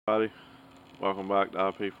Everybody, welcome back to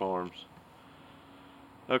IP Farms.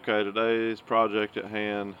 Okay, today's project at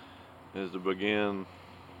hand is to begin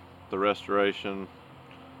the restoration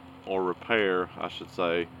or repair, I should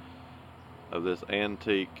say, of this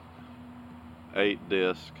antique 8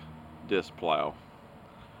 disc plow.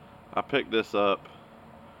 I picked this up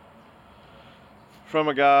from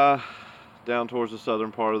a guy down towards the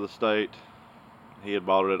southern part of the state. He had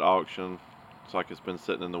bought it at auction. It's like it's been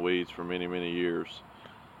sitting in the weeds for many years.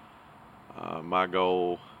 My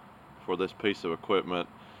goal for this piece of equipment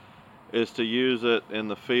is to use it in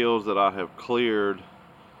the fields that I have cleared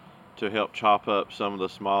to help chop up some of the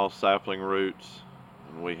small sapling roots.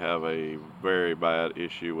 And we have a very bad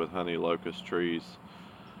issue with honey locust trees.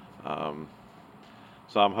 Um,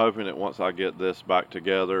 so I'm hoping that once I get this back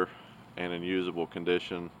together and in usable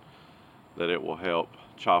condition, that it will help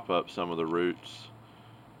chop up some of the roots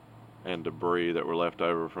and debris that were left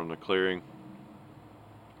over from the clearing.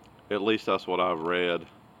 At least that's what I've read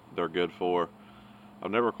they're good for. I've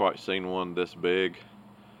never quite seen one this big,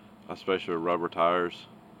 especially with rubber tires.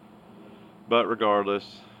 But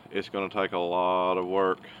regardless, it's going to take a lot of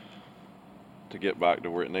work to get back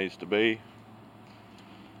to where it needs to be.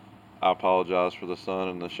 I apologize for the sun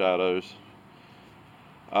and the shadows.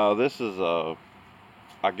 This is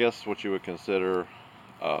I guess what you would consider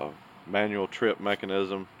a manual trip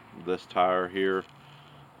mechanism. This tire here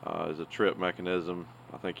is a trip mechanism.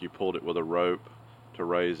 I think you pulled it with a rope to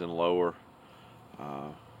raise and lower, uh,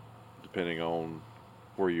 depending on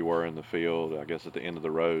where you were in the field, I guess at the end of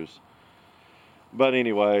the rows. But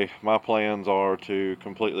anyway, my plans are to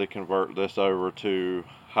completely convert this over to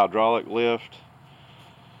hydraulic lift,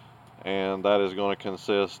 and that is going to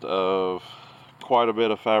consist of quite a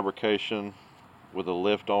bit of fabrication with the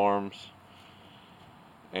lift arms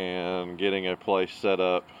and getting a place set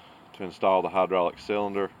up to install the hydraulic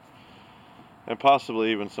cylinder, and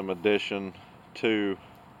possibly even some addition to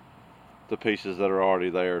the pieces that are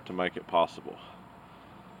already there to make it possible.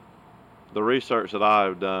 The research that I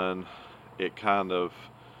have done, it kind of,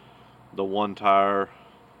 the one tire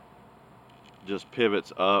just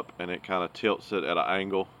pivots up and it kind of tilts it at an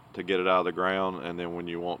angle to get it out of the ground, and then when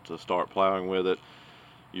you want to start plowing with it,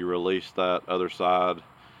 you release that other side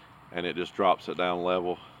and it just drops it down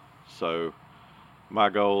level. So my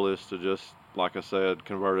goal is to just, like I said,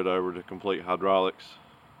 convert it over to complete hydraulics.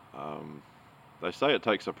 They say it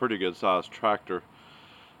takes a pretty good sized tractor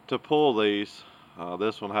to pull these.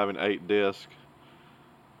 This one having 8 disc,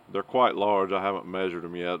 they're quite large. I haven't measured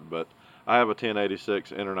them yet, but I have a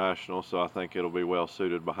 1086 International, so I think it'll be well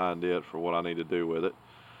suited behind it for what I need to do with it.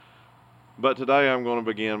 But today I'm going to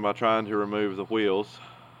begin by trying to remove the wheels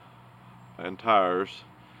and tires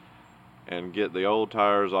and get the old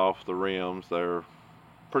tires off the rims. They're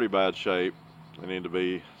pretty bad shape. They need to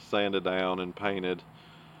be sanded down and painted,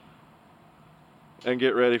 and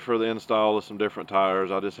get ready for the install of some different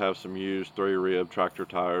tires. I just have some used 3-rib tractor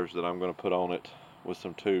tires that I'm going to put on it with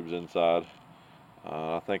some tubes inside.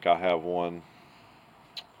 I think I have one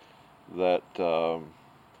that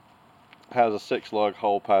has a 6-lug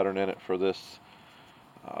hole pattern in it for this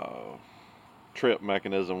trip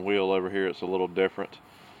mechanism wheel over here. It's a little different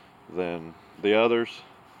than the others.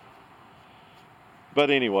 But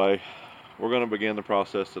anyway, we're going to begin the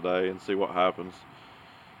process today and see what happens.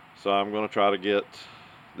 So I'm going to try to get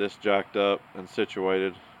this jacked up and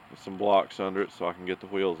situated with some blocks under it so I can get the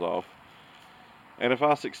wheels off. And if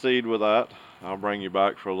I succeed with that, I'll bring you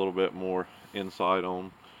back for a little bit more insight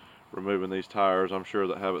on removing these tires, I'm sure,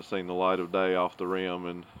 that haven't seen the light of day off the rim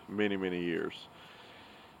in many years.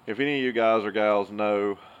 If any of you guys or gals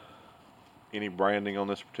know any branding on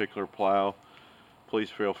this particular plow, please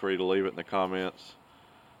feel free to leave it in the comments.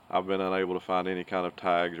 I've been unable to find any kind of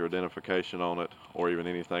tags or identification on it, or even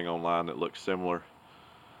anything online that looks similar.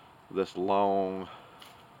 This long,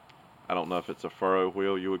 I don't know if it's a furrow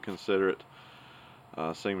wheel you would consider it,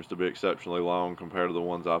 seems to be exceptionally long compared to the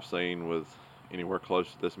ones I've seen with anywhere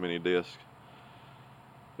close to this many discs.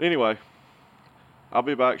 Anyway, I'll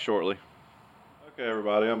be back shortly. Okay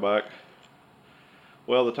everybody, I'm back.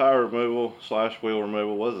 Well, the tire removal slash wheel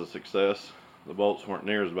removal was a success. The bolts weren't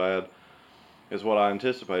near as bad as what I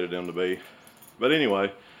anticipated them to be. But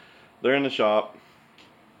anyway, they're in the shop.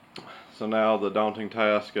 So now the daunting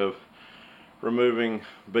task of removing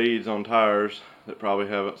beads on tires that probably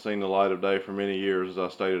haven't seen the light of day for many years, as I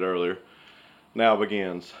stated earlier, now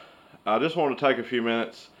begins. I just want to take a few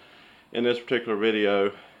minutes in this particular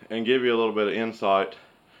video and give you a little bit of insight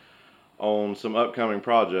on some upcoming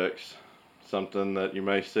projects. Something that you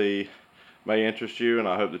may see may interest you, and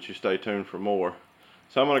I hope that you stay tuned for more.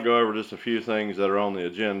 So I'm going to go over just a few things that are on the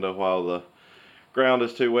agenda while the ground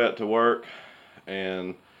is too wet to work,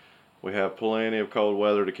 and we have plenty of cold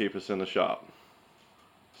weather to keep us in the shop.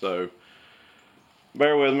 So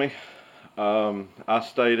bear with me. I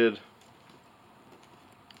stated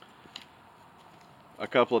a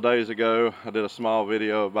couple of days ago, I did a small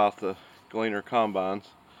video about the Gleaner combines.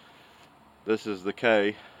 This is the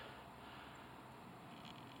K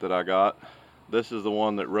that I got. This is the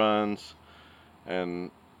one that runs and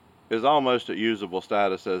is almost at usable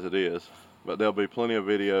status as it is, but there'll be plenty of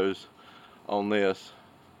videos on this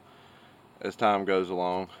as time goes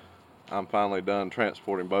along. I'm finally done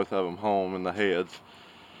transporting both of them home in the heads.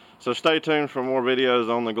 So stay tuned for more videos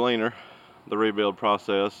on the Gleaner, the rebuild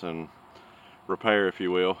process and repair, if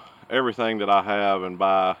you will. Everything that I have and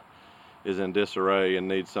buy is in disarray and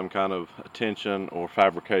needs some kind of attention or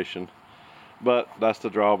fabrication. But that's the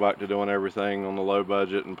drawback to doing everything on the low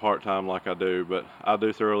budget and part-time like I do. But I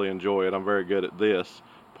do thoroughly enjoy it. I'm very good at this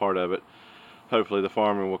part of it. Hopefully the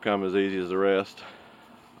farming will come as easy as the rest.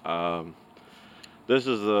 This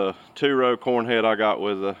is the 2-row corn head I got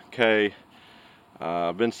with the K.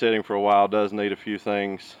 Been sitting for a while, does need a few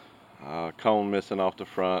things. Cone missing off the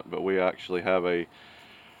front, but we actually have a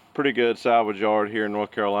pretty good salvage yard here in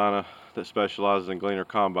North Carolina that specializes in Gleaner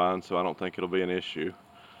combines, so I don't think it'll be an issue.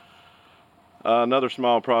 Another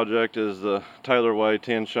small project is the Taylor-Way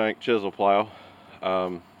 10-shank chisel plow.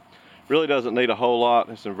 Really doesn't need a whole lot.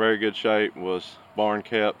 It's in very good shape, was barn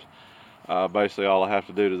kept. Basically all I have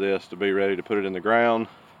to do to this to be ready to put it in the ground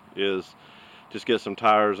is just get some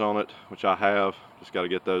tires on it, which I have. Just got to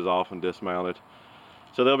get those off and dismount it.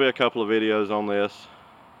 So there'll be a couple of videos on this.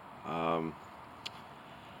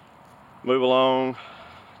 Move along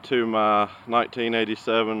to my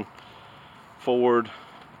 1987 Ford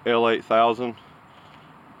L8000.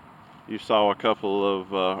 You saw a couple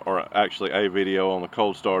of, or actually a video on the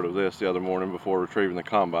cold start of this the other morning before retrieving the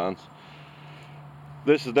combines.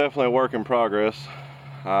 This is definitely a work in progress.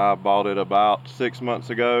 I bought it about 6 months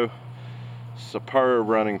ago. Superb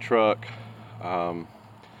running truck.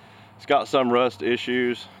 It's got some rust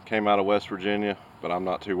issues. Came out of West Virginia, but I'm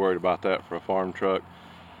not too worried about that for a farm truck.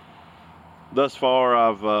 Thus far,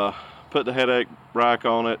 I've put the headache rack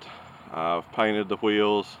on it. I've painted the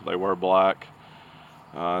wheels. They were black.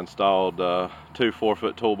 Installed 2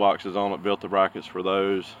 4-foot toolboxes on it, built the brackets for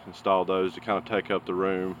those, installed those to kind of take up the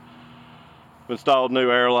room. Installed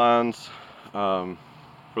new airlines for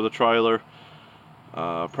the trailer.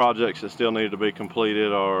 Projects that still need to be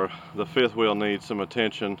completed are the 5th wheel needs some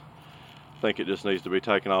attention. I think it just needs to be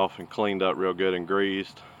taken off and cleaned up real good and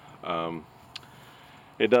greased.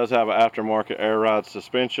 It does have an aftermarket air ride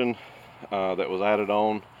suspension that was added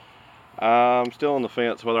on. I'm still on the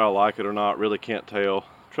fence whether I like it or not, really can't tell.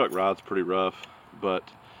 Truck ride's pretty rough, but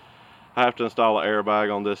I have to install an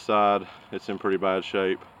airbag on this side. It's in pretty bad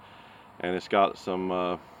shape, and it's got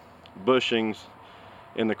some bushings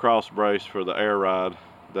in the cross brace for the air ride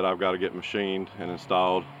that I've got to get machined and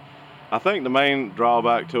installed. I think the main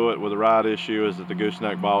drawback to it with the ride issue is that the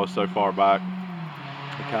gooseneck ball is so far back.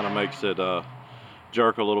 It kind of makes it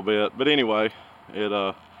jerk a little bit, but anyway,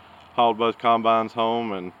 it hauled both combines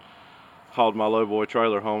home and hauled my lowboy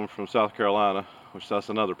trailer home from South Carolina, which that's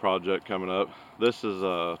another project coming up. This is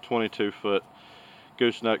a 22-foot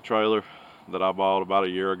gooseneck trailer that I bought about a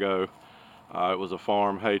year ago. It was a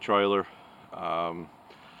farm hay trailer.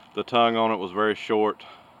 The tongue on it was very short.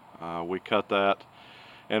 We cut that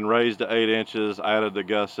and raised to 8 inches, added the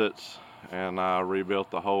gussets, and I rebuilt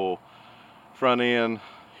the whole front end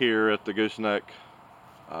here at the gooseneck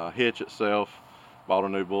hitch itself. Bought a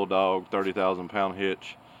new Bulldog 30,000 pound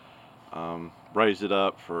hitch. Raised it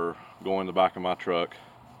up for going the back of my truck.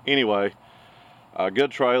 Anyway, a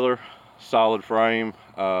good trailer, solid frame,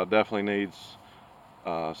 definitely needs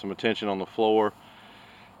some attention on the floor.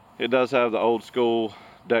 It does have the old school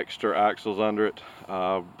Dexter axles under it.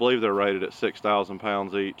 I believe they're rated at 6,000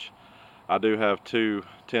 pounds each. I do have 2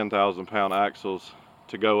 10,000 pound axles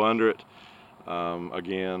to go under it.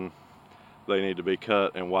 Again, they need to be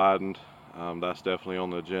cut and widened. That's definitely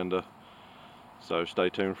on the agenda, so stay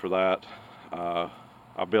tuned for that.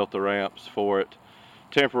 I built the ramps for it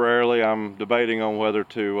temporarily. I'm debating on whether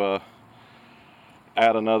to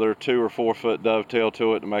add another 2 or 4 foot dovetail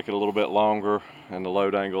to it to make it a little bit longer and the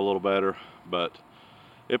load angle a little better, but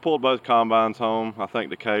it pulled both combines home. I think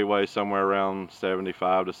the K weighs somewhere around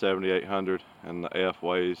 75 to 7,800 and the F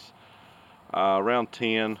weighs around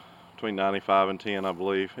 10, between 95 and 10, I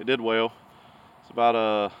believe. It did well. It's about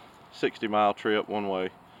a 60-mile trip one way.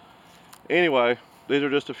 Anyway, these are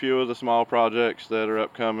just a few of the small projects that are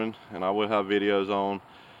upcoming, and I will have videos on.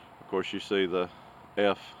 Of course, you see the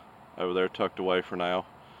F over there tucked away for now.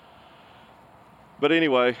 But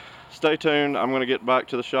anyway, stay tuned. I'm going to get back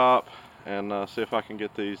to the shop and see if I can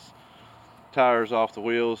get these tires off the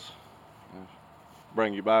wheels,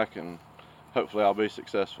 bring you back, and hopefully I'll be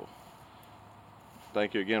successful.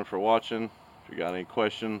 Thank you again for watching. If you got any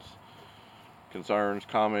questions, concerns,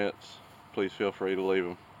 comments, please feel free to leave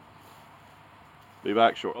them. Be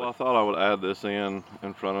back shortly. Well, I thought I would add this in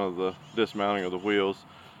front of the dismounting of the wheels,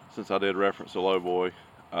 since I did reference the lowboy.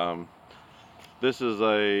 This is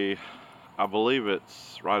I believe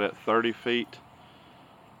it's right at 30 feet,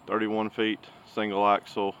 31 feet, single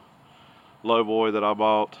axle lowboy that I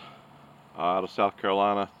bought out of South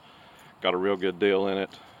Carolina. Got a real good deal in it.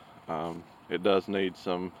 It does need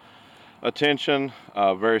some attention.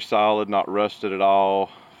 Very solid, not rusted at all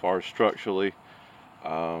as far as structurally.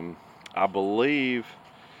 I believe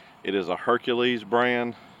it is a Hercules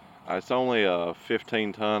brand. It's only a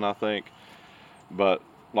 15 ton, I think, but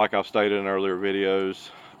like I've stated in earlier videos,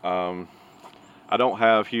 I don't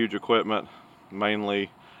have huge equipment.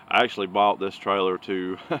 Mainly, I actually bought this trailer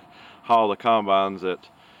to haul the combines at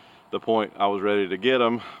the point I was ready to get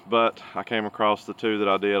them, but I came across the two that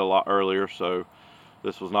I did a lot earlier, so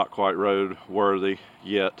this was not quite road worthy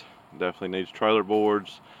yet. Definitely needs trailer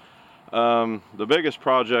boards. The biggest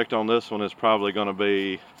project on this one is probably going to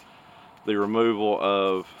be the removal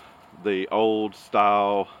of the old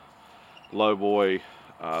style lowboy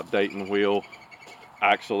Dayton wheel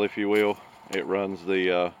axle, if you will. It runs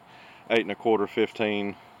the 8 1/4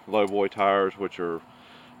 15 lowboy tires, which are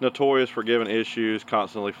notorious for giving issues,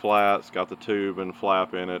 constantly flat. It's got the tube and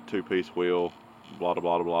flap in it, 2-piece wheel, blah blah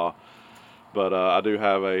blah blah. But I do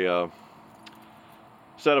have a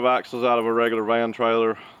set of axles out of a regular van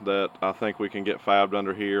trailer that I think we can get fabbed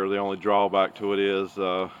under here. The only drawback to it is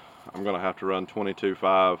I'm going to have to run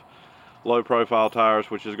 22.5 low profile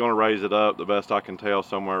tires, which is going to raise it up, the best I can tell,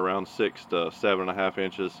 somewhere around 6 to 7.5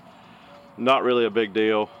 inches. Not really a big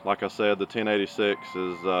deal. Like I said, the 1086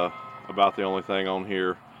 is about the only thing on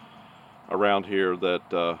here, around here,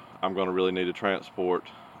 that I'm going to really need to transport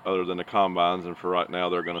other than the combines, and for right now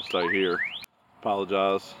they're going to stay here.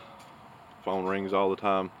 Apologize, phone rings all the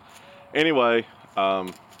time. Anyway,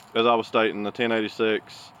 as I was stating, the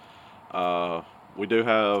 1086, we do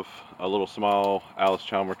have a little small Alice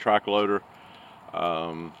Chalmers track loader.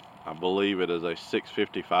 I believe it is a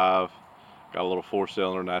 655. Got a little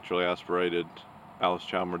 4-cylinder naturally aspirated Alice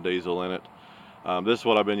Chalmers diesel in it. This is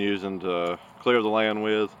what I've been using to clear the land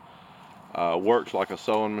with. Works like a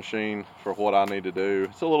sewing machine for what I need to do.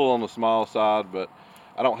 It's a little on the small side, but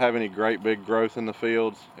I don't have any great big growth in the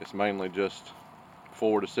fields. It's mainly just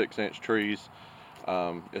 4 to 6 inch trees.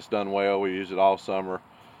 It's done well. We use it all summer.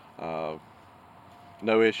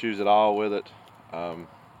 No issues at all with it.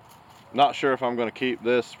 Not sure if I'm going to keep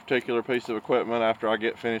this particular piece of equipment after I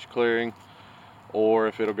get finished clearing, or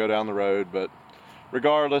if it'll go down the road, but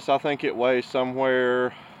regardless, I think it weighs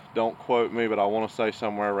somewhere, don't quote me, but I want to say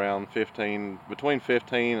somewhere around between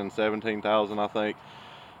 15 and 17,000, I think.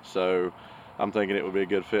 So I'm thinking it would be a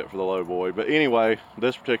good fit for the lowboy. But anyway,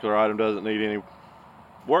 this particular item doesn't need any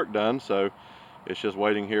work done, so it's just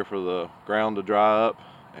waiting here for the ground to dry up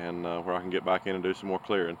and where I can get back in and do some more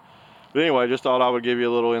clearing. But anyway, just thought I would give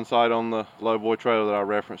you a little insight on the lowboy trailer that I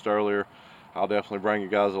referenced earlier. I'll definitely bring you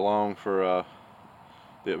guys along for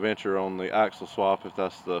the adventure on the axle swap if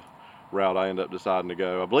that's the route I end up deciding to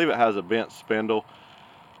go. I believe it has a bent spindle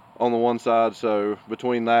on the one side, so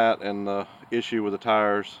between that and the issue with the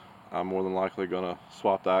tires, I'm more than likely going to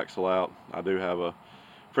swap the axle out. I do have a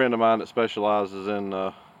friend of mine that specializes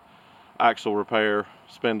in axle repair,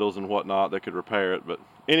 spindles and whatnot, that could repair it. But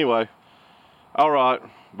anyway, all right,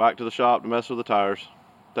 back to the shop to mess with the tires.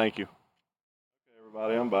 Thank you. Okay,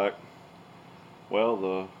 everybody, I'm back. Well,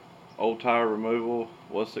 the old tire removal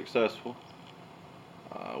was successful.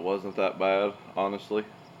 Wasn't that bad, honestly.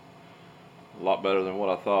 A lot better than what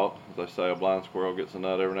I thought. As they say, a blind squirrel gets a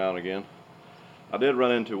nut every now and again. I did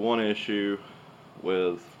run into one issue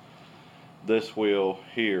with this wheel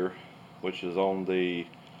here, which is on the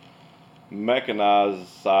mechanized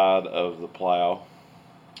side of the plow.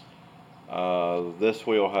 This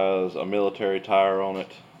wheel has a military tire on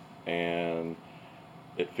it, and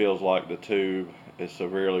it feels like the tube is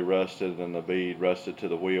severely rusted and the bead rusted to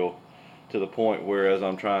the wheel, to the point where as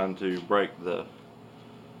I'm trying to break the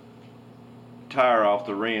tire off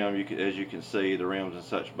the rim, as you can see, the rim's in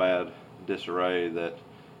such bad disarray that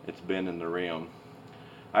it's bending the rim.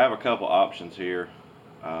 I have a couple options here.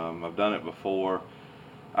 I've done it before.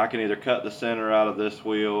 I can either cut the center out of this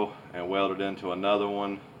wheel and weld it into another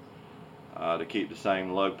one to keep the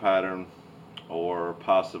same lug pattern, or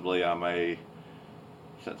possibly I may,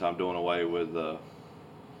 since I'm doing away with the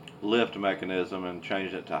lift mechanism and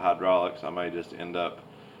changing it to hydraulics, I may just end up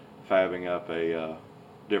fabbing up a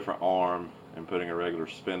different arm and putting a regular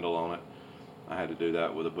spindle on it. I had to do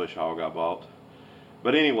that with a bush hog I bought.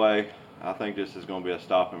 But anyway, I think this is going to be a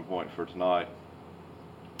stopping point for tonight.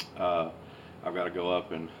 I've got to go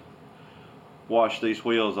up and wash these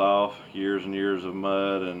wheels off. Years and years of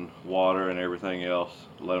mud and water and everything else.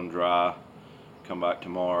 Let them dry. Come back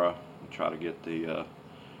tomorrow and try to get the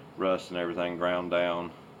rust and everything ground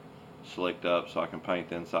down, slicked up, so I can paint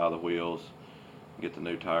the inside of the wheels, get the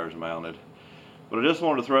new tires mounted. But I just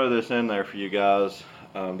wanted to throw this in there for you guys.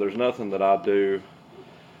 There's nothing that I do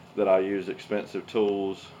that I use expensive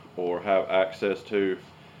tools or have access to,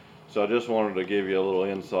 so I just wanted to give you a little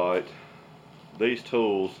insight. These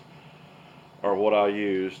tools are what I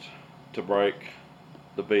used to break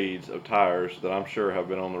the beads of tires that I'm sure have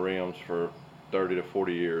been on the rims for 30 to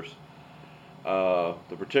 40 years.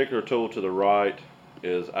 The particular tool to the right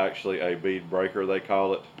is actually a bead breaker, they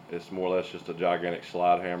call it. It's more or less just a gigantic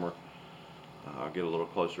slide hammer. I'll get a little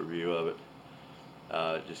closer view of it.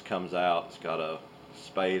 It just comes out. It's got a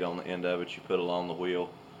spade on the end of it you put along the wheel.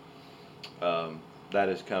 That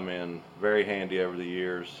has come in very handy over the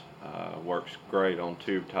years. Works great on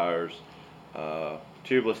tube tires.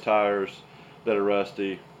 Tubeless tires that are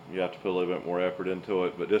rusty, you have to put a little bit more effort into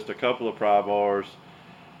it, but just a couple of pry bars,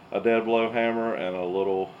 a dead blow hammer, and a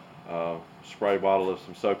little spray bottle of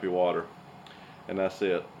some soapy water, and that's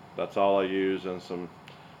it. That's all I use, and some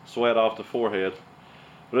sweat off the forehead.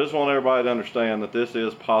 But I just want everybody to understand that this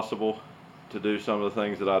is possible to do some of the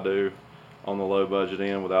things that I do on the low budget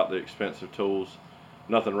end without the expensive tools.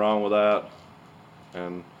 Nothing wrong with that,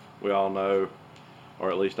 and we all know, or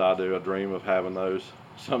at least I do, I dream of having those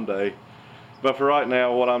someday. But for right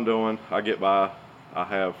now, what I'm doing, I get by. I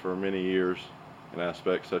have for many years in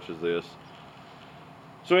aspects such as this.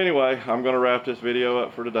 So anyway, I'm going to wrap this video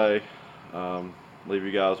up for today. Leave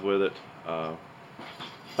you guys with it.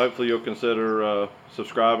 Hopefully you'll consider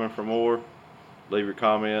subscribing for more. Leave your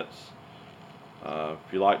comments.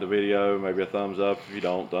 If you like the video, maybe a thumbs up. If you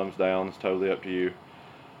don't, thumbs down. It's totally up to you.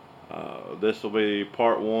 This will be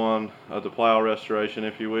part 1 of the plow restoration,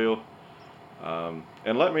 if you will.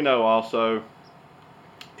 And let me know also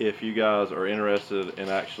if you guys are interested in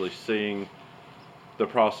actually seeing the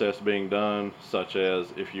process being done, such as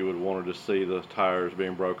if you would want to see the tires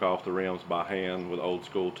being broke off the rims by hand with old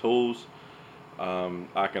school tools.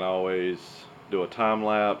 I can always do a time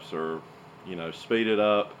lapse or, you know, speed it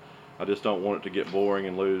up. I just don't want it to get boring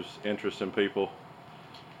and lose interest in people.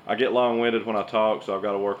 I get long-winded when I talk, so I've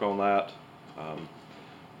got to work on that.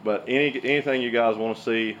 But anything you guys want to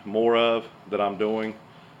see more of that I'm doing,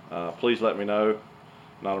 please let me know.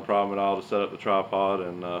 Not a problem at all to set up the tripod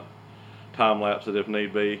and time lapse it if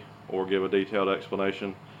need be, or give a detailed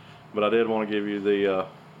explanation. But I did want to give you the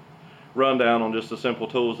rundown on just the simple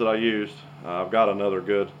tools that I used. I've got another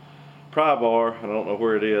good pry bar. I don't know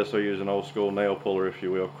where it is, so I use an old school nail puller, if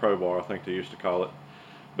you will, crowbar I think they used to call it.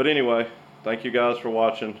 But anyway, thank you guys for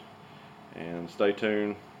watching, and stay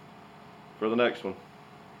tuned for the next one.